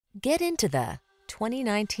Get into the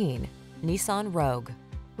 2019 Nissan Rogue.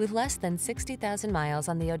 With less than 60,000 miles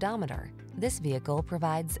on the odometer, this vehicle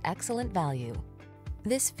provides excellent value.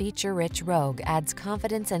 This feature-rich Rogue adds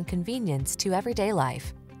confidence and convenience to everyday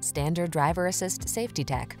life. Standard driver assist safety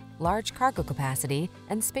tech, large cargo capacity,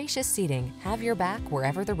 and spacious seating have your back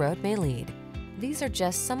wherever the road may lead. These are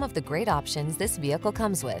just some of the great options this vehicle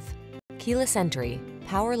comes with: keyless entry,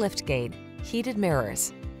 power liftgate, heated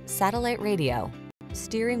mirrors, satellite radio,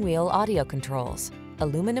 steering wheel audio controls,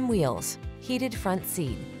 aluminum wheels, heated front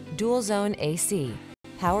seat, dual zone AC,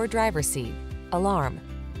 power driver seat, alarm.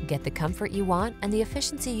 Get the comfort you want and the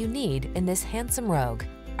efficiency you need in this handsome Rogue.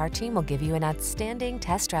 Our team will give you an outstanding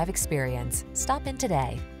test drive experience. Stop in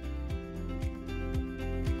today.